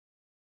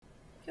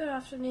Good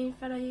afternoon,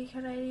 fellow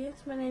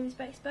ukulelians. My name is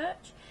Bex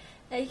Birch,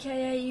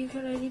 aka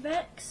Ukulele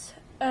Bex.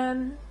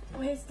 We're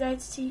here today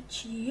to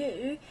teach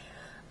you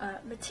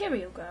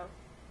Material Girl.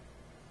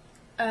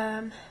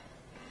 I've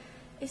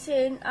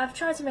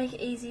tried to make it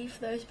easy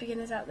for those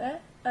beginners out there.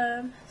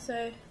 But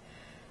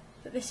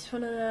this is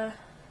one of the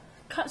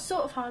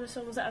sort of harder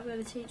songs that I'm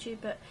going to teach you,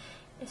 but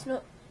it's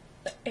not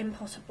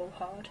impossible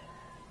hard.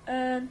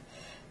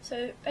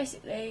 So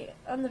basically,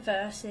 on the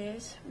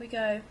verses, we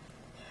go.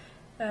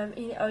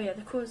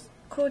 The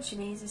chords you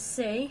need is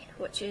C,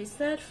 which is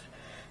third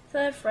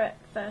fret,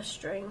 first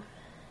string,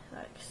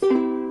 like so.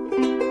 You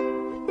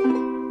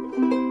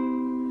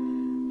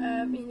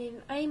need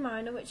an A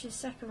minor, which is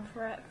second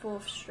fret,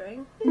 fourth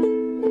string. We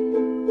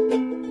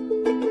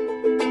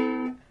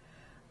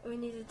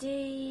need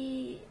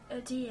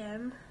a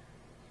DM,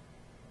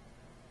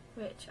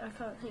 which I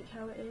can't think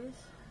how it is.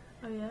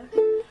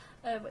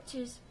 Which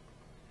is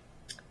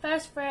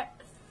first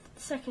fret,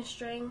 second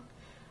string.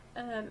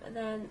 And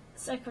then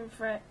second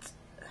fret,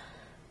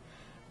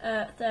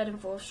 third and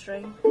fourth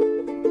string. We're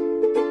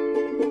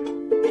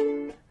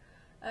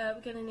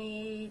going to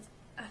need,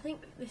 I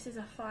think this is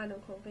a final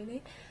chord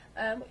really,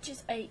 which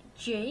is a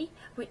G,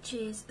 which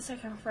is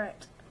second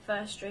fret,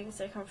 first string,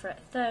 second fret,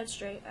 third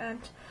string,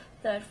 and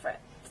third fret,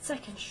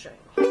 second string.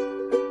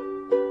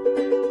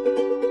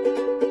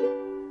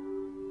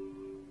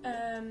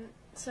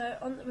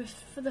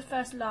 For the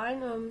first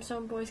line,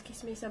 some boys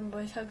kiss me, some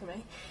boys hug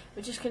me,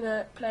 we're just going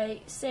to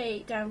play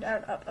C, down,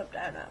 down, up, up,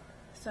 down, up.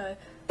 So,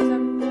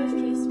 some boys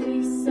kiss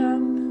me,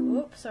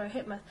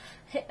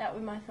 hit that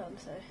with my thumb,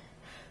 so.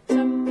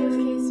 Some boys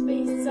kiss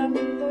me, some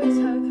boys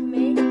hug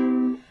me,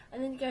 and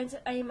then you go into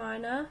A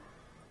minor.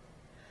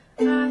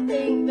 I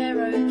think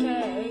they're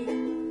okay.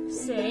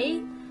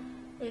 C,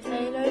 if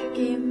they don't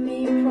give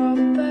me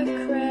proper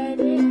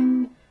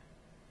credit.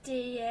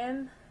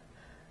 DM,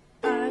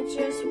 I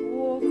just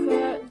walk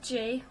a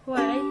G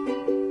way,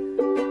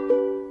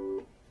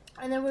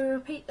 and then we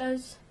repeat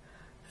those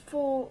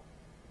four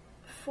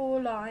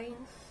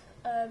lines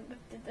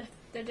with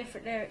the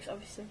different lyrics,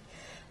 obviously,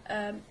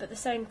 but the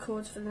same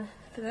chords for the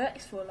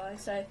next four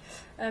lines. So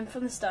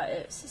from the start,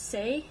 it's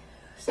C.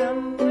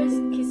 Some boys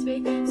kiss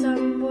me,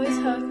 some boys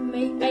hug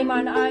me. A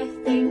minor, I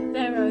think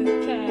they're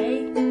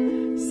okay.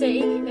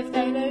 C, if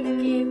they don't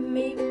give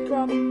me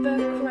proper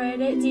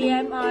credit.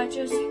 DM, I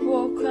just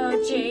walk a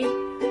G.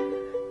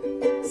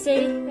 C,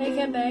 they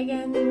can beg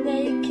and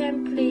they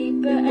can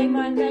plead, but A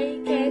minor, they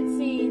can't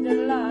see the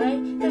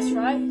light. That's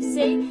right,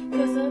 C,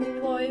 cause the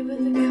boy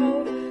with the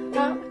cold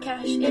hard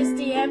cash is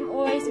DM,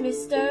 always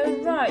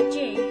Mr. Right.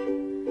 G.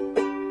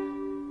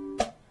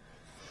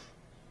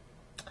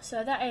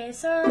 So that is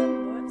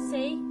some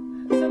C,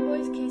 some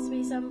boys kiss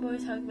me, some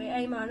boys hug me.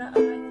 A minor, I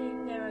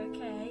think they're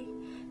okay.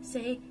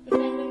 C, if they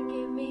don't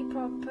give me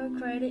proper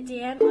credit.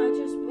 DM, I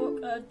just walk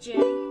a G.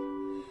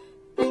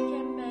 They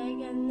can beg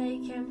and they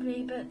can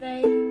plead, but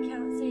they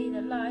can't see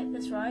the light.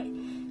 That's right,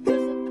 cause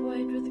the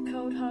boy with the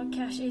cold hard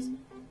cash is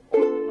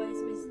always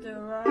Mr.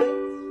 Right.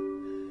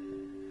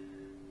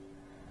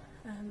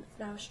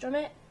 Now strum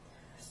it.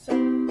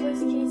 Some boys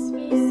kiss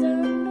me,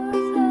 some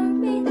boys hug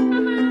me. I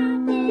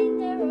think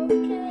they're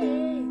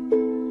okay.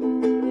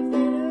 If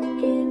they don't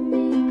give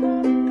me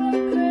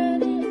proper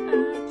credit, I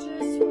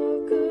just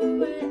walk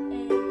away.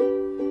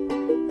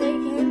 They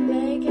can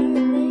beg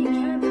and they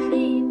can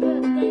plead,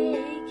 but they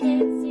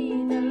can't see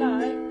the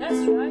light.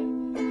 That's right,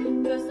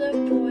 cause the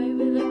boy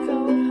with the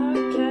cold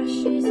hard cash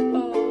is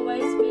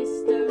always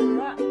Mr.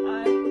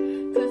 Right.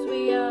 Cause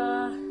we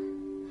are.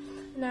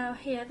 Now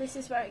here, this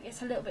is where it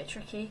gets a little bit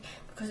tricky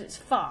because it's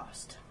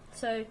fast.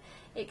 So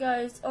it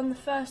goes on the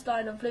first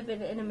line of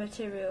Living in a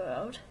Material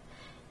World.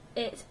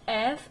 It's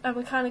F, and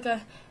we kind of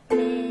go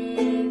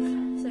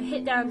live. So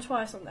hit down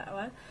twice on that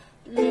one.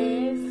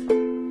 Live,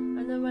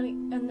 and then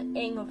and the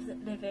ing of the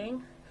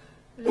living.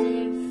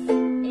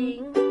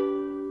 Living.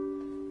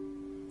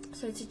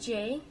 So to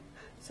G.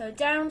 So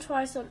down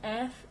twice on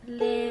F.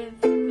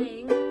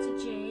 Living to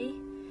G.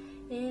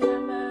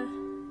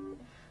 Living.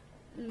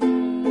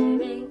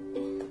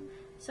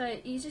 So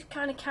you just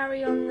kind of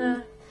carry on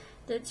the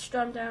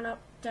strum down, up,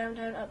 down,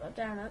 down, up, up,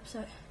 down, up.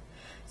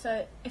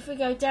 So if we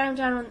go down,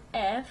 down on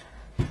F,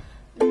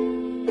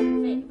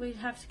 we'd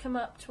have to come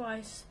up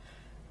twice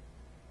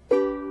to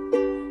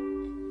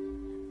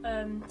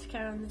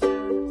carry on the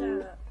down,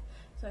 down, up.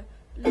 So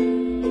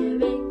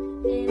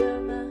living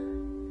in a.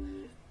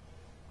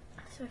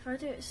 So if I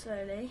do it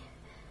slowly,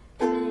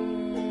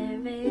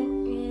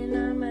 living in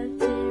a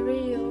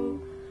material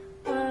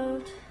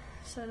world.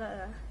 So like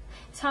that.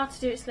 It's hard to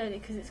do it slowly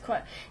because it's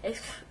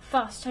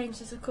fast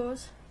changes of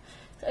chords.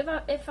 So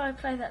if I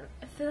play that,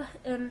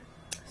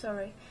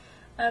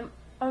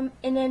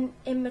 in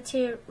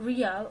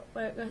material,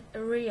 where it goes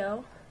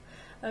erial,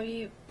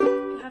 you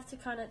have to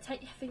kind of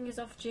take your fingers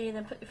off G and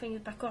then put your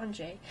fingers back on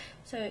G.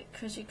 So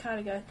because you kind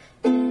of go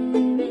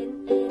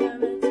living in a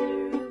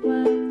material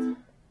world.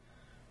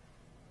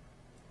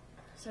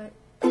 So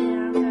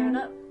down, down,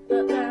 up,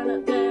 up, down,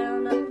 up,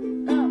 down, up,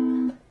 up.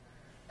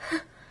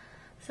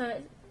 So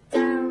it's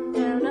down,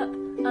 down, up,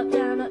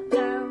 down, up,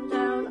 down.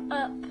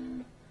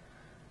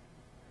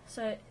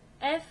 So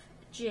F,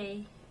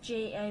 G,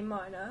 G, A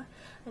minor,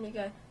 and you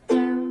go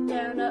down,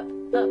 down, up,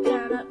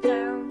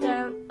 down,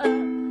 down, up,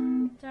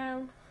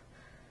 down.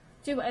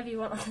 Do whatever you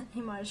want on the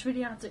E minor. It's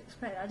really hard to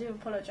explain. I do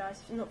apologise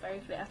if it's not very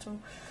clear at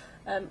all.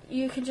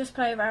 You can just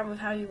play around with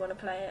how you want to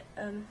play it.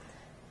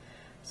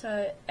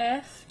 So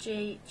F,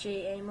 G,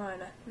 G, A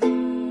minor.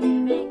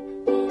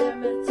 Living in a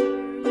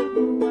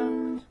material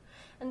world.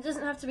 And it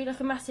doesn't have to be like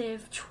a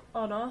massive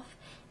on off.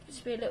 It can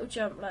just be a little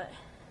jump like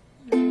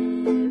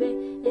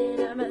living in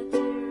a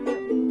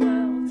material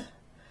world.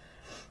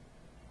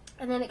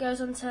 And then it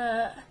goes on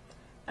to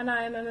And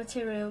I Am a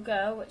Material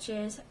Girl, which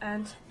is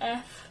and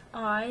F,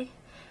 I,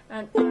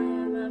 and I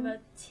am a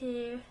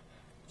material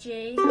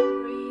G,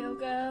 real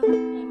girl, A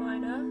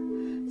minor.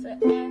 So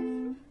F,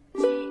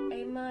 G,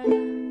 A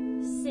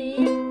minor, C.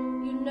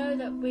 You know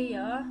that we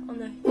are on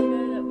the. You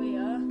know that we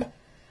are.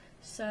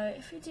 So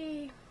if we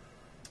do,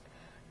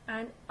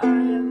 and I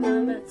am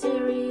a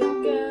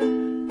material girl,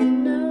 you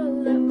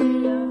know that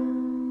we are.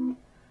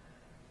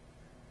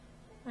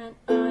 And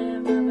I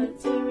am a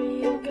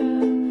material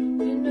girl,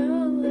 you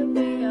know that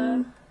we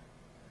are.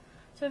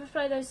 So if we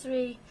play those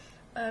three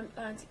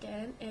lines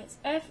again, it's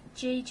F,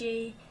 G,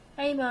 G,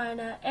 A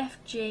minor, F,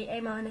 G,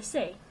 A minor,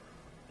 C.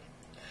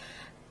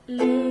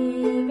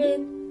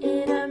 Living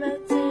in a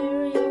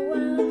material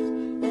world,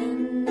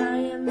 and I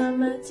am a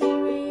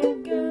material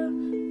girl,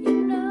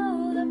 you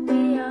know that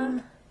we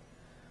are.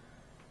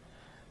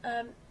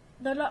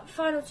 The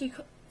final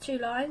two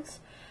lines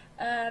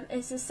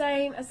is the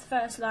same as the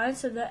first line,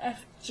 so the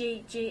F,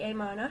 G, G, A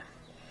minor,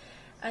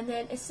 and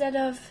then instead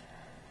of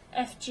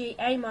F, G,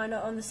 A minor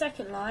on the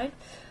second line,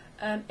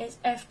 it's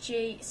F,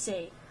 G,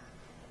 C.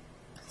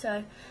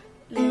 So,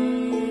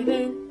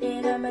 living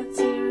in a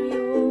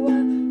material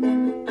world,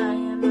 and I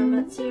am a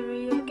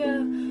material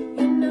girl,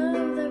 you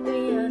know that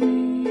we are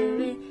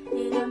living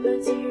in a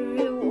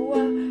material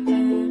world,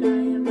 and I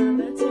am a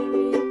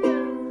material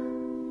girl.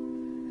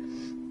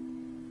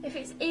 If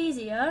it's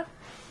easier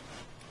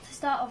to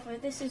start off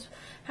with, this is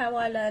how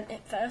I learned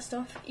it first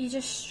off. You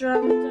just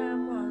strum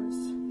down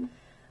ones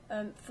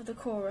for the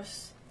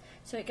chorus.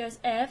 So it goes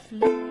F,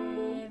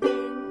 living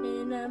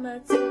in a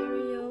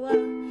material world,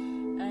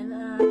 and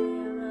I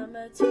am a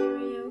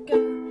material girl,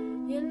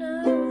 you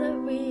know that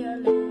we are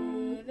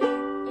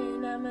living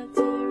in a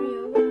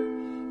material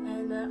world,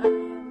 and I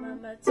am a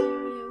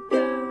material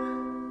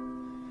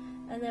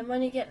girl. And then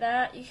when you get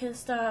that, you can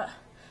start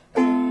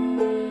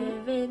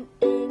living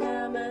in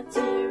a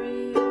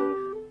material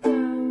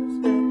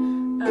world,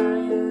 and I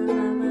am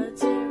a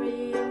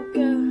material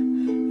girl,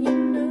 you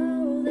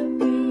know that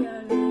we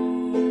are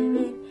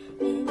living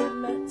in a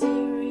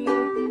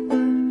material world,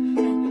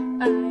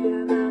 and I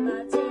am a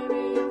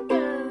material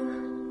girl.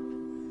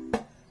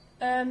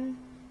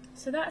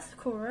 So that's the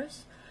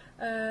chorus.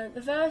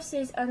 The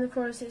verses and the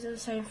choruses are the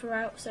same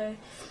throughout, so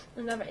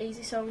another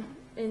easy song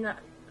in that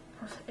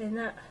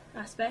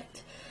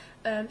aspect.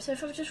 So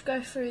if I just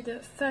go through the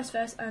first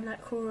verse and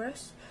that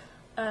chorus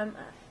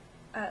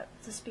at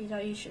the speed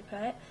I usually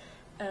play it,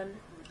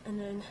 and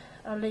then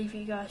I'll leave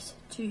you guys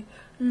to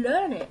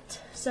learn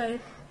it. So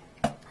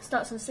it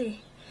starts on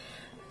C.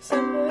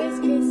 Some boys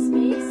kiss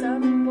me,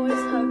 some boys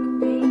hug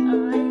me,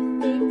 I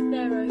think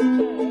they're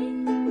okay.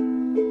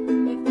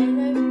 If they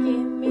don't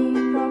give me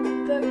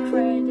proper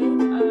credit,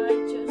 I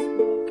just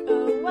walk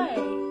away.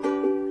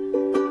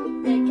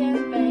 They can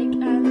beg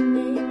and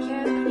they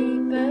can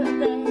plead, but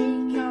they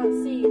can't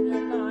see the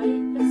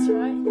light, that's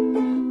right.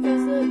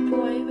 Cause the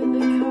boy with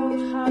the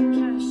cold hard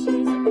cash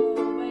is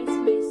always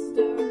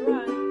Mr.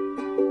 Right.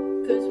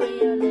 Cause we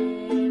are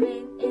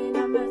living in a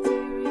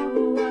material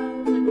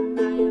world, and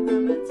I am a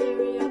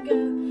material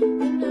girl,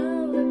 you know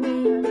that we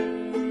are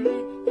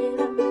living in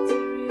a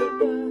material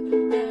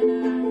world, and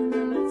I am a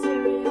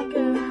material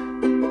girl.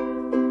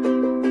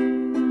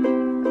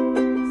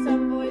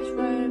 Some boys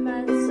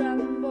romance,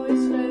 some boys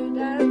slow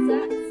dance,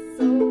 that's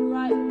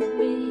alright with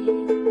me.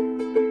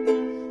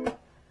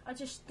 I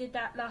just did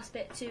that last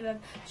bit to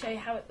show you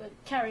how it would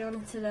carry on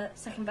into the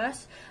second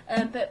verse,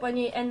 but when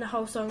you end the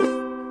whole song,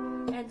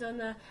 end on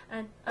the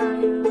and I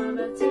am a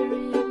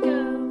material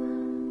girl,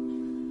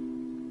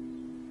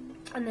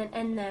 and then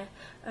end there.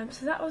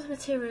 So that was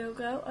Material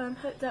Girl.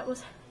 Hope that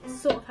was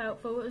sort of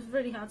helpful. It was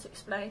really hard to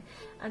explain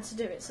and to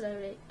do it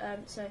slowly,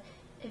 so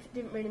if it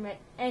didn't really make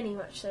any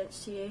much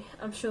sense to you,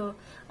 I'm sure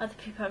other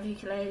people have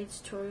ukulele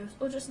tutorials,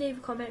 or just leave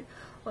a comment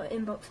or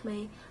inbox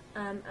me,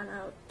 and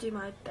I'll do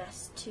my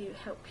best to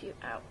help you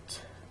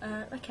out.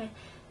 Okay,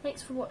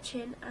 thanks for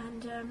watching,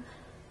 and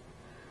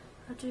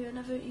I'll do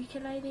another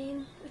ukulele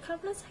in a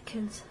couple of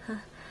seconds.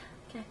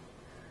 Okay,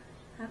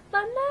 have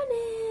fun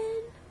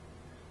learning!